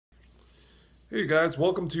Hey guys,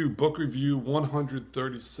 welcome to Book Review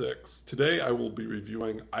 136. Today I will be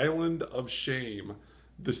reviewing Island of Shame,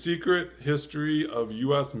 The Secret History of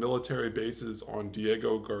U.S. Military Bases on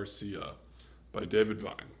Diego Garcia by David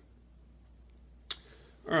Vine.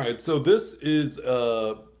 Alright, so this is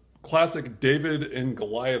a classic David and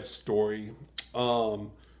Goliath story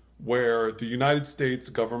where the United States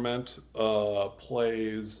government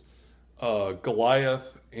plays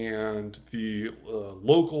Goliath and the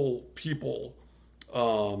local people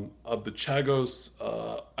of the Chagos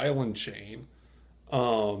island chain,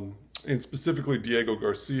 and specifically Diego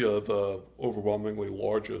Garcia, the overwhelmingly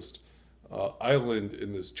largest island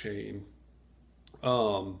in this chain,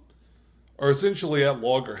 are essentially at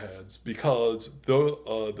loggerheads because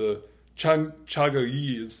the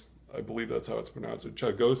Chagos, I believe that's how it's pronounced, or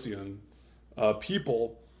Chagosian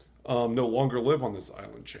people no longer live on this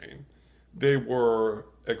island chain. They were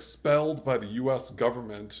expelled by the U.S.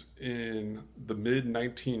 government in the mid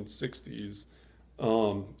 1960s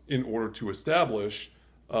in order to establish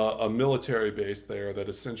a military base there that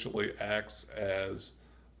essentially acts as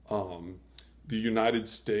the United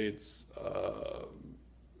States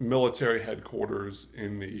military headquarters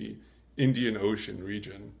in the Indian Ocean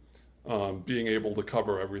region, being able to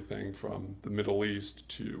cover everything from the Middle East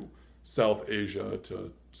to South Asia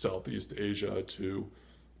to Southeast Asia to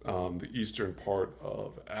the eastern part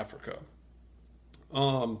of Africa.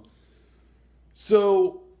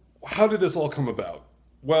 So, how did this all come about?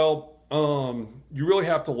 Well, you really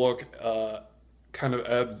have to look kind of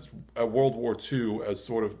at World War II as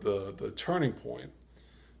sort of the turning point.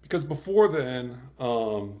 Because before then,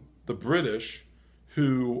 the British,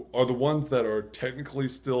 who are the ones that are technically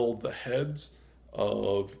still the heads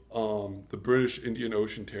of the British Indian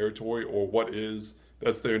Ocean Territory, or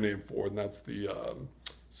that's their name for it, and that's the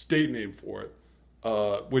state name for it,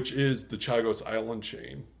 which is the Chagos Island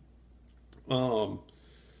chain.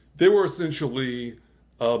 They were essentially,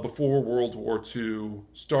 before World War II,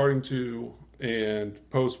 starting to, and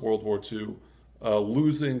post World War II,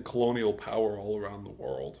 losing colonial power all around the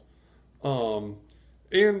world.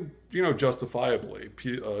 And, justifiably,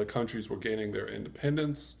 countries were gaining their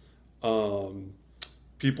independence.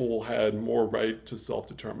 People had more right to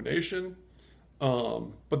self-determination.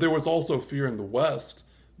 But there was also fear in the West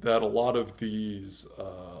that a lot of these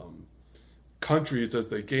countries, as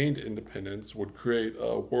they gained independence, would create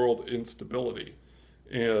world instability.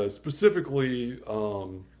 Specifically,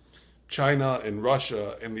 China and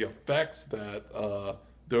Russia, and the effects that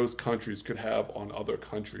those countries could have on other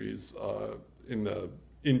countries in the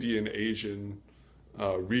Indian Asian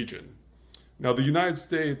region. Now, the United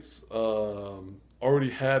States already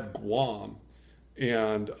had Guam,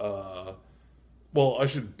 and well, I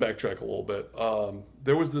should backtrack a little bit.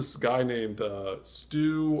 There was this guy named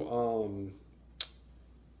Stu. I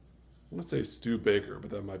want to say Stu Baker, but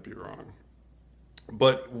that might be wrong.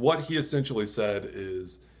 But what he essentially said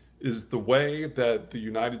is the way that the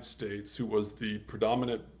United States, who was the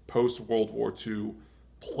predominant post-World War II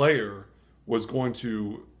player, was going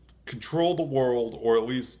to control the world, or at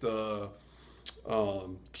least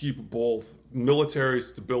keep both military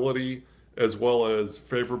stability as well as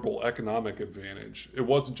favorable economic advantage. It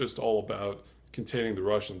wasn't just all about containing the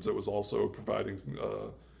Russians, it was also providing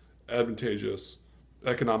advantageous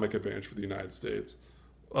economic advantage for the United States.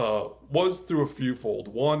 Was through a few fold.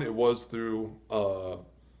 One, it was through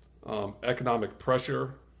economic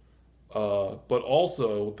pressure, but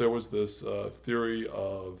also there was this theory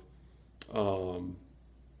of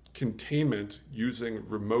containment using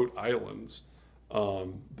remote islands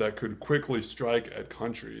that could quickly strike at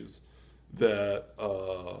countries that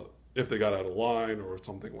if they got out of line or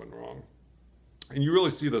something went wrong. And you really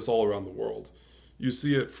see this all around the world. You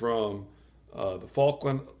see it from the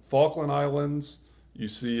Falkland Islands. You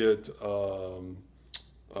see it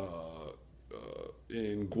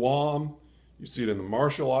in Guam. You see it in the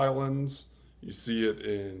Marshall Islands. You see it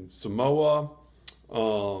in Samoa.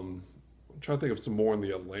 I'm trying to think of some more in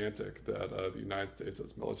the Atlantic that the United States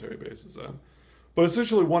has military bases in. But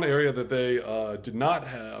essentially one area that they did not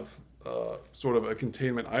have sort of a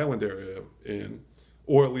containment island area in,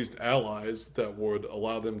 or at least allies that would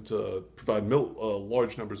allow them to provide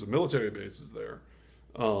large numbers of military bases there,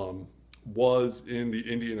 was in the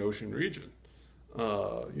Indian Ocean region.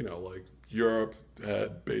 Like Europe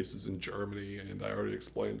had bases in Germany, and I already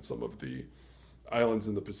explained some of the islands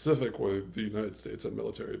in the Pacific where the United States had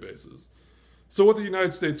military bases. So what the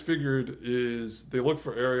United States figured is they looked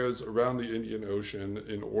for areas around the Indian Ocean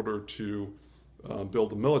in order to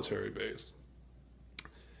build a military base.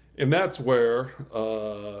 And that's where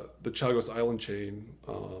the Chagos Island chain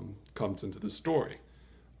comes into the story.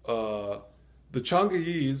 The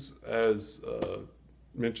Changiese, as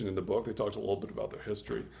mentioned in the book, they talked a little bit about their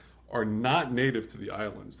history, are not native to the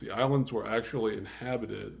islands. The islands were actually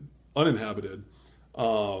uninhabited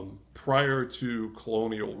prior to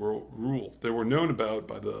colonial rule. They were known about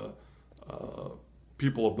by the uh,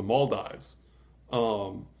 people of the Maldives.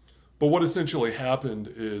 Um, but what essentially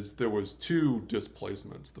happened is there was two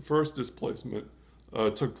displacements. The first displacement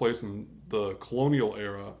took place in the colonial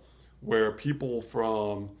era, where people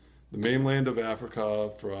from the mainland of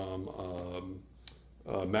Africa, from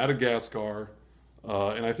Madagascar,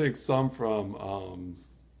 and I think some from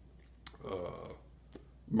uh,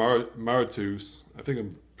 Mauritius. I think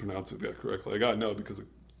I'm pronouncing that correctly. I gotta know because it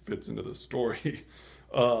fits into the story.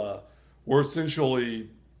 uh, were essentially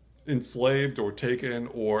enslaved or taken,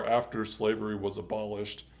 or after slavery was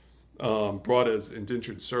abolished, brought as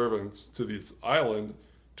indentured servants to this island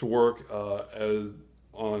to work as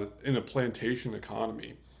on in a plantation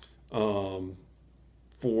economy um,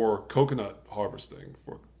 for coconut harvesting,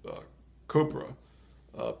 for copra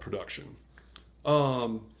production.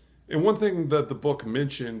 Um, and one thing that the book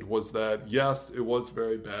mentioned was that, yes, it was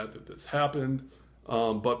very bad that this happened,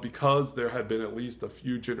 but because there had been at least a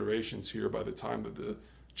few generations here by the time that the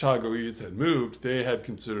Chagoese had moved, they had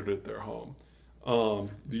considered it their home.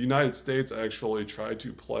 The United States actually tried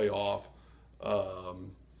to play off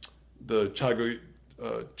um, the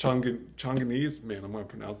Changanese, man, I'm going to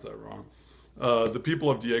pronounce that wrong. The people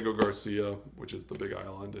of Diego Garcia, which is the big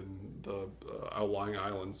island and the outlying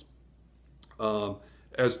islands, um,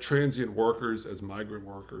 as transient workers, as migrant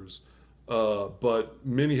workers. But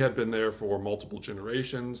many had been there for multiple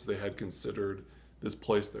generations. They had considered this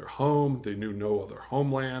place their home. They knew no other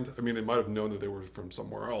homeland. I mean, they might have known that they were from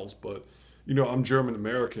somewhere else, but I'm German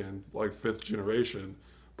American, like fifth generation,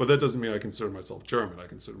 but that doesn't mean I consider myself German. I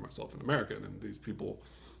consider myself an American, and these people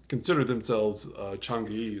consider themselves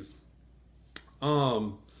Changiese.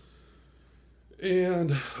 Um,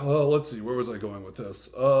 and let's see, where was I going with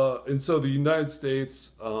this? And so the United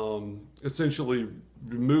States essentially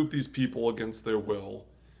removed these people against their will.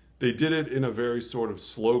 They did it in a very sort of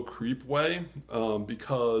slow creep way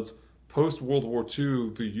because post World War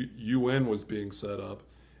II, the UN was being set up.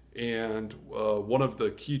 And one of the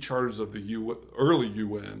key charters of the early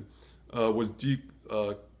UN was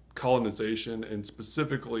decolonization, and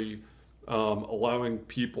specifically allowing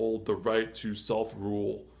people the right to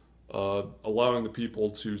self-rule, allowing the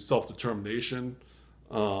people to self-determination.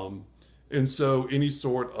 And so any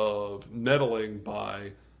sort of meddling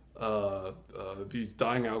by these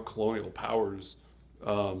dying out colonial powers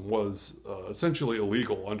was essentially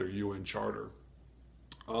illegal under UN Charter.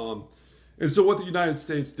 Um, and so what the United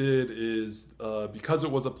States did is, because it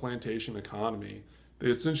was a plantation economy, they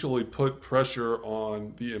essentially put pressure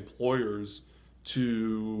on the employers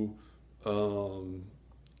to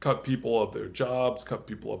cut people of their jobs, cut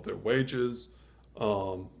people of their wages.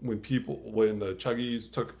 When the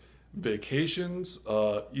Chagis took vacations,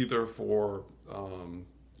 either for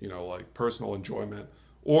like personal enjoyment,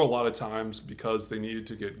 or a lot of times because they needed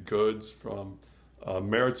to get goods from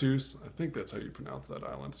Mauritius. I think that's how you pronounce that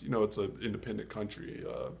island. It's an independent country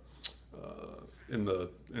in the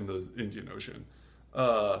Indian Ocean.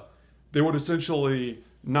 They would essentially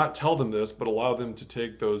not tell them this, but allow them to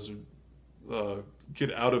take those,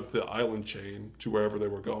 get out of the island chain to wherever they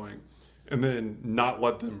were going, and then not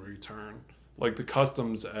let them return. Like the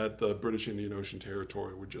customs at the British Indian Ocean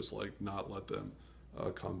Territory would just like not let them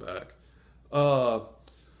come back.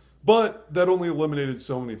 But that only eliminated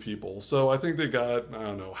so many people. So I think they got, I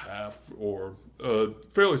don't know, half or a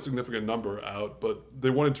fairly significant number out, but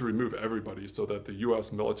they wanted to remove everybody so that the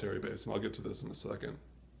U.S. military base, and I'll get to this in a second,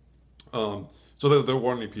 so that there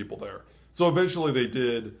weren't any people there. So eventually they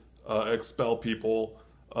did expel people,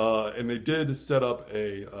 and they did set up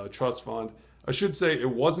a trust fund. I should say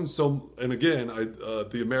it wasn't so, and again,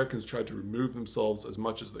 the Americans tried to remove themselves as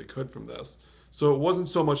much as they could from this. So it wasn't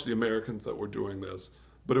so much the Americans that were doing this,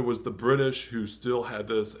 but it was the British who still had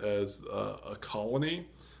this as a colony.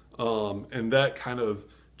 And that kind of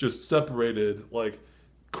just separated, like,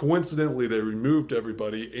 coincidentally, they removed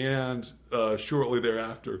everybody, and shortly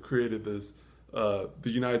thereafter created this, the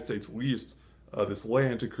United States leased this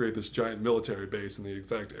land to create this giant military base in the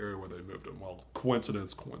exact area where they moved them. Well,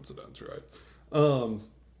 coincidence, right?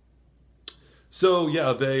 So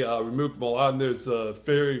yeah, they removed them all out, and there's a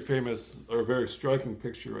very famous or very striking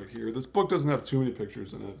picture right here. This book doesn't have too many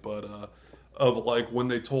pictures in it, but of like when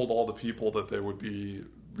they told all the people that they would be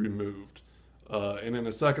removed. And in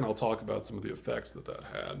a second, I'll talk about some of the effects that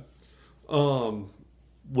had,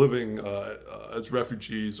 living as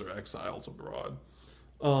refugees or exiles abroad.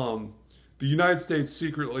 The United States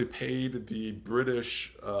secretly paid the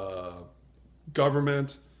British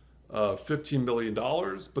government $15 million.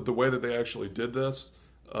 But the way that they actually did this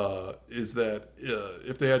is that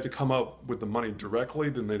if they had to come up with the money directly,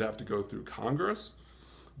 then they'd have to go through Congress.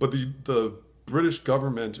 But the British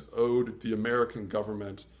government owed the American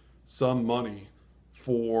government some money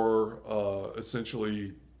for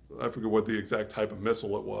essentially, I forget what the exact type of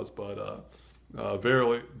missile it was, but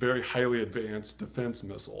very, very highly advanced defense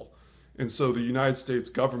missile. And so the United States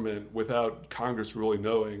government, without Congress really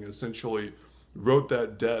knowing, essentially wrote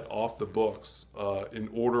that debt off the books in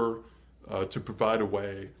order to provide a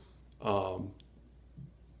way um,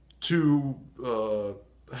 to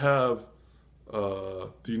have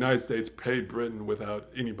the United States pay Britain without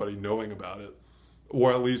anybody knowing about it,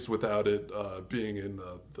 or at least without it being in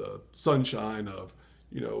the sunshine of,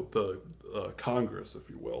 the Congress, if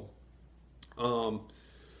you will. Um,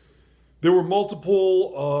 there were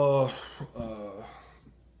multiple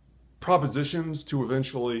propositions to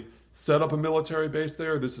eventually set up a military base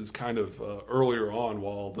there. This is kind of earlier on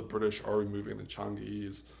while the British are removing the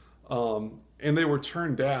Chinese. And they were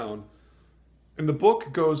turned down. And the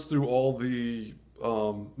book goes through all the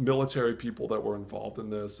military people that were involved in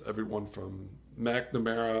this, everyone from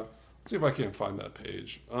McNamara. Let's see if I can't find that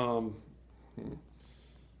page.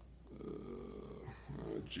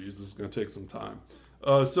 Geez, this is going to take some time.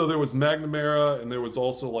 So there was McNamara, and there was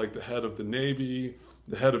also like the head of the Navy,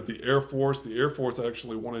 the head of the Air Force. The Air Force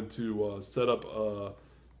actually wanted to set up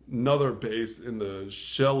another base in the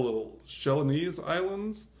Chelanese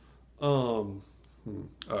Islands.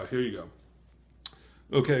 Here you go.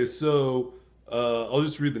 Okay, so I'll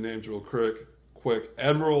just read the names real quick.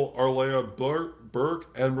 Admiral Arlea Burke,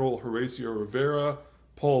 Admiral Horatio Rivera,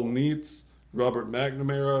 Paul Neitz, Robert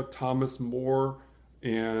McNamara, Thomas Moore,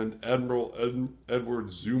 and Admiral Edward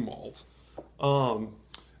Zumwalt.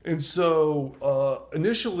 And so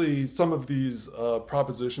initially, some of these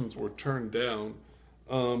propositions were turned down,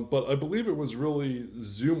 but I believe it was really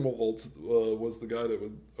Zumwalt was the guy that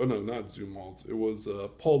was. Oh no, not Zumwalt. It was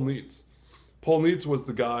Paul Neitz. Paul Neitz was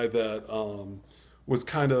the guy that was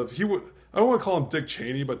kind of he would. I don't want to call him Dick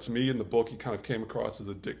Cheney, but to me in the book he kind of came across as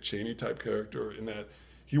a Dick Cheney type character in that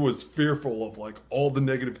he was fearful of like all the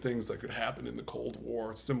negative things that could happen in the Cold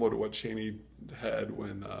War, similar to what Cheney had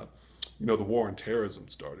when the war on terrorism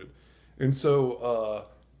started. And so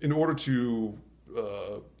in order to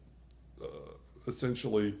uh,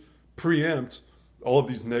 essentially preempt all of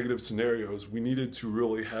these negative scenarios, we needed to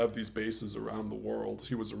really have these bases around the world.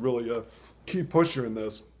 He was really a key pusher in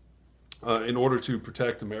this in order to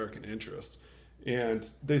protect American interests. And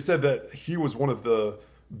they said that he was one of the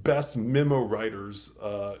best memo writers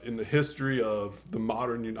in the history of the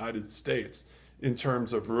modern United States in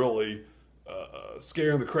terms of really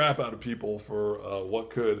scaring the crap out of people for what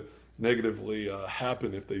could negatively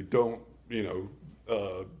happen if they don't,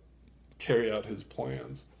 carry out his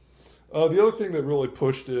plans. The other thing that really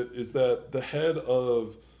pushed it is that the head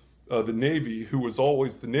of the Navy,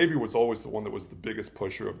 the Navy was always the one that was the biggest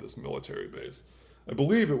pusher of this military base. I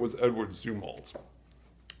believe it was Edward Zumwalt,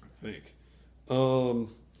 I think.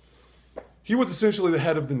 He was essentially the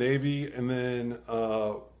head of the Navy, and then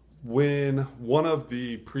when one of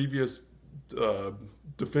the previous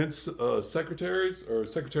defense secretaries, or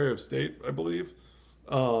Secretary of State, I believe,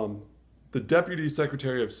 the Deputy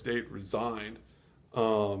Secretary of State resigned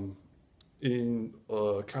in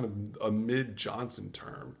kind of a mid-Johnson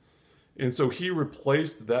term. And so he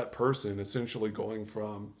replaced that person, essentially going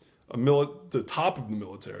from the top of the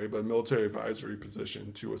military, but a military advisory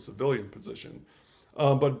position, to a civilian position.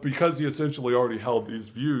 But because he essentially already held these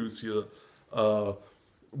views, he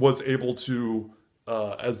was able to,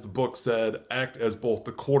 as the book said, act as both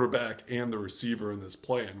the quarterback and the receiver in this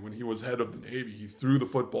plan. When he was head of the Navy, he threw the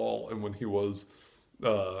football, and when he was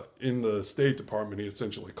in the State Department, he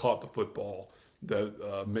essentially caught the football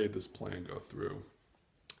that made this plan go through.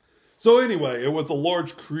 So anyway, it was a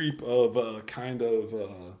large creep of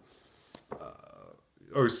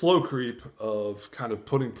or slow creep of kind of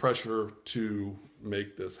putting pressure to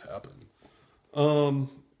make this happen.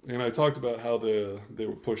 And I talked about how they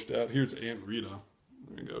were pushed out. Here's Aunt Rita.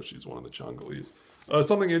 There you go. She's one of the Congolese.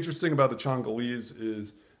 Something interesting about the Congolese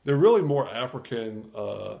is they're really more African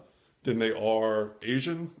than they are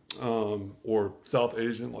Asian or South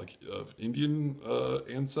Asian, like of Indian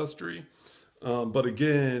ancestry. But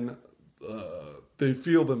again, they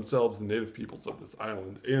feel themselves the native peoples of this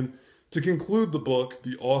island. And to conclude the book,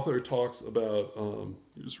 the author talks about,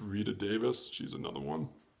 here's Rita Davis, she's another one.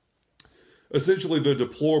 Essentially, the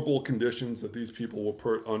deplorable conditions that these people were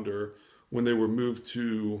put under when they were moved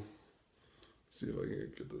to, let's see if I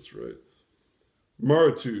can get this right,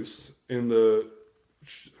 Mauritius, in the,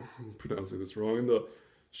 I'm pronouncing this wrong, in the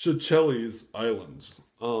Seychelles Islands.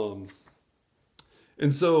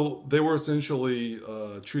 And so they were essentially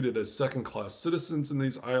treated as second class citizens in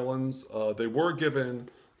these islands. They were given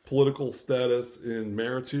political status in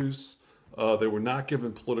Mauritius. They were not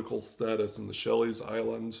given political status in the Seychelles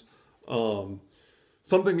Islands. Um,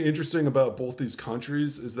 Something interesting about both these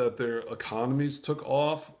countries is that their economies took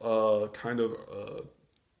off around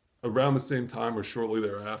the same time or shortly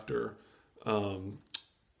thereafter um,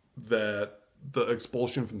 that the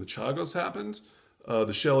expulsion from the Chagos happened.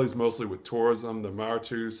 The Shelleys mostly with tourism, the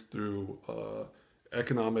Mauritius through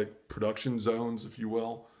economic production zones, if you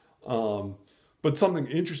will. Um, but something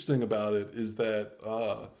interesting about it is that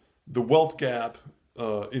the wealth gap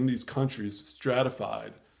in these countries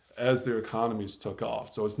stratified as their economies took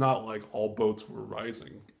off. So it's not like all boats were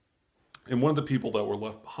rising. And one of the people that were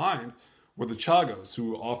left behind were the Chagos,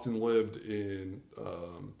 who often lived in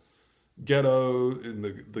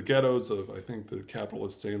the ghettos of, I think, the capital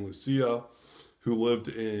is Saint Lucia, who lived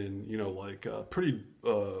in pretty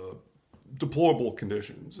deplorable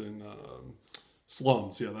conditions in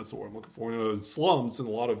slums. Yeah, that's the word I'm looking for. Slums in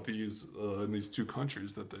a lot of these in these two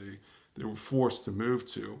countries that they were forced to move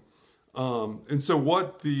to. And so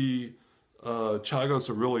what the Chagos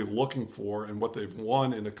are really looking for, and what they've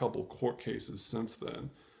won in a couple court cases since then,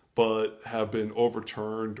 but have been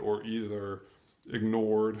overturned or either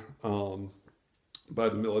ignored by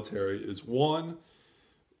the military, is one,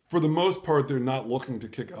 for the most part, they're not looking to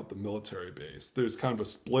kick out the military base. There's kind of a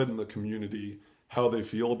split in the community how they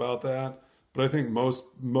feel about that. But I think most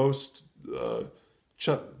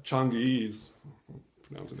Changi's,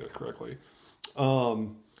 pronouncing that correctly,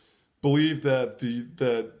 um, believe that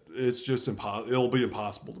it's just impossible. It'll be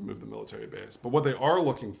impossible to move the military base. But what they are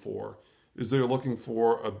looking for is they're looking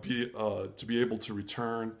for to be able to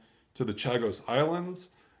return to the Chagos Islands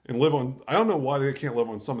and live on. I don't know why they can't live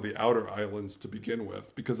on some of the outer islands to begin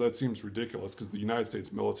with, because that seems ridiculous. Because the United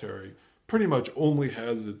States military pretty much only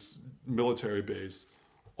has its military base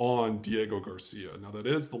on Diego Garcia. Now that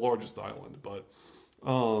is the largest island, but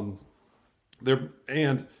um, they're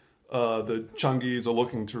and the Changi's are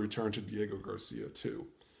looking to return to Diego Garcia too.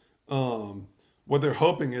 What they're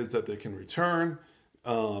hoping is that they can return.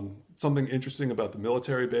 Something interesting about the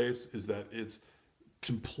military base is that it's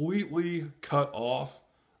completely cut off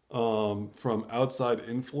from outside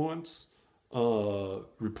influence.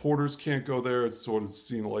 Reporters can't go there. It's sort of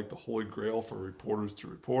seen like the holy grail for reporters to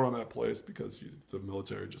report on that place, because the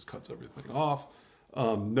military just cuts everything off.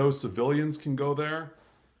 No civilians can go there,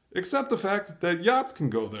 except the fact that yachts can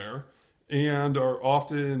go there, and are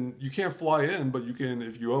often, you can't fly in, but you can,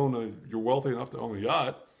 if you're wealthy enough to own a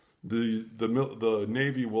yacht, the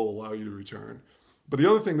Navy will allow you to return. But the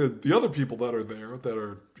other thing, that the other people that are there, that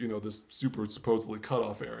are this super supposedly cut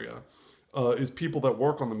off area, is people that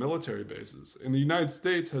work on the military bases. And the United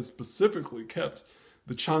States has specifically kept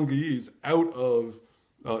the Changi's out of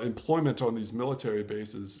employment on these military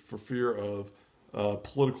bases for fear of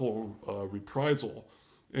political reprisal,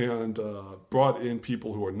 and brought in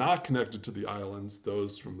people who are not connected to the islands,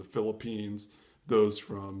 those from the Philippines, those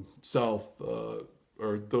from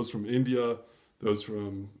or those from India, those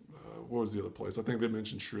from, what was the other place? I think they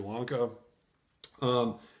mentioned Sri Lanka,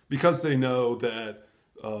 because they know that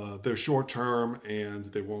they're short term and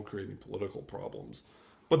they won't create any political problems.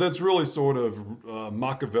 But that's really sort of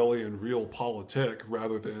Machiavellian realpolitik,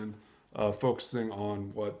 rather than focusing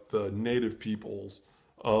on what the native peoples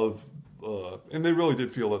of, and they really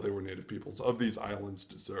did feel that they were native peoples of these islands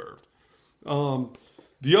deserved.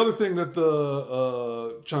 The other thing that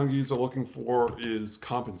the Changi's are looking for is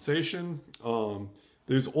compensation.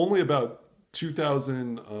 There's only about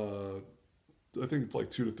 2,000, I think it's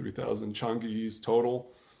like 2 to 3,000 Changi's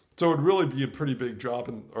total. So it'd really be a pretty big drop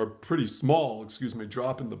or pretty small, excuse me,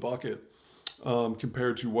 drop in the bucket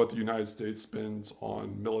compared to what the United States spends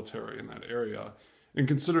on military in that area. And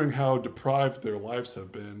considering how deprived their lives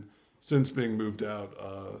have been since being moved out,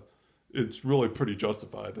 it's really pretty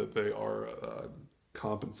justified that they are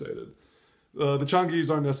compensated. The Changi's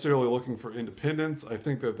aren't necessarily looking for independence. I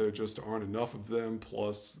think that there just aren't enough of them.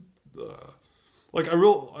 Plus, I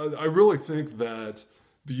really think that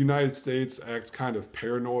the United States acts kind of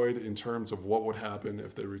paranoid in terms of what would happen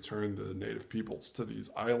if they returned the native peoples to these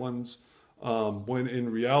islands. When in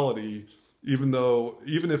reality, even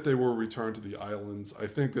if they were returned to the islands, I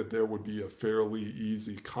think that there would be a fairly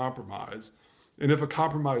easy compromise. And if a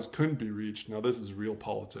compromise couldn't be reached, now this is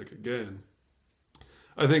realpolitik again,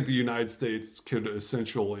 I think the United States could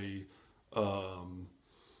essentially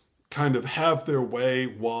kind of have their way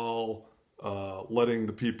while letting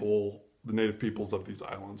the native peoples of these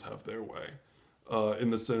islands have their way.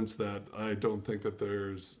 In the sense that I don't think that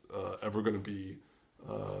there's ever going to be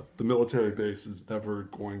the military base is never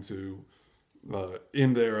going to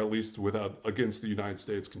in there, at least without against the United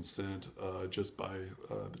States consent, just by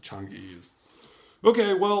the Changi's.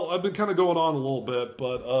 Okay, well, I've been kind of going on a little bit,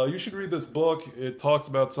 but you should read this book. It talks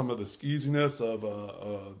about some of the skeeziness of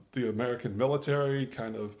the American military,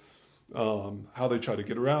 kind of how they try to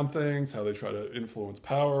get around things, how they try to influence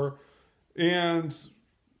power, and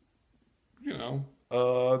you know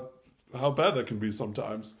how bad that can be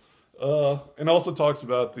sometimes. And also talks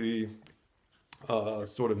about the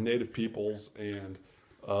sort of native peoples and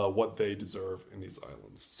what they deserve in these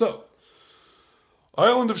islands. So,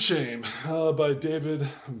 Island of Shame by David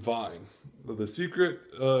Vine. The secret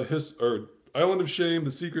Island of Shame: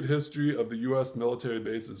 The Secret History of the U.S. Military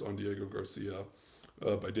Bases on Diego Garcia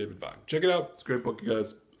by David Vine. Check it out. It's a great book, you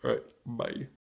guys. All right, bye.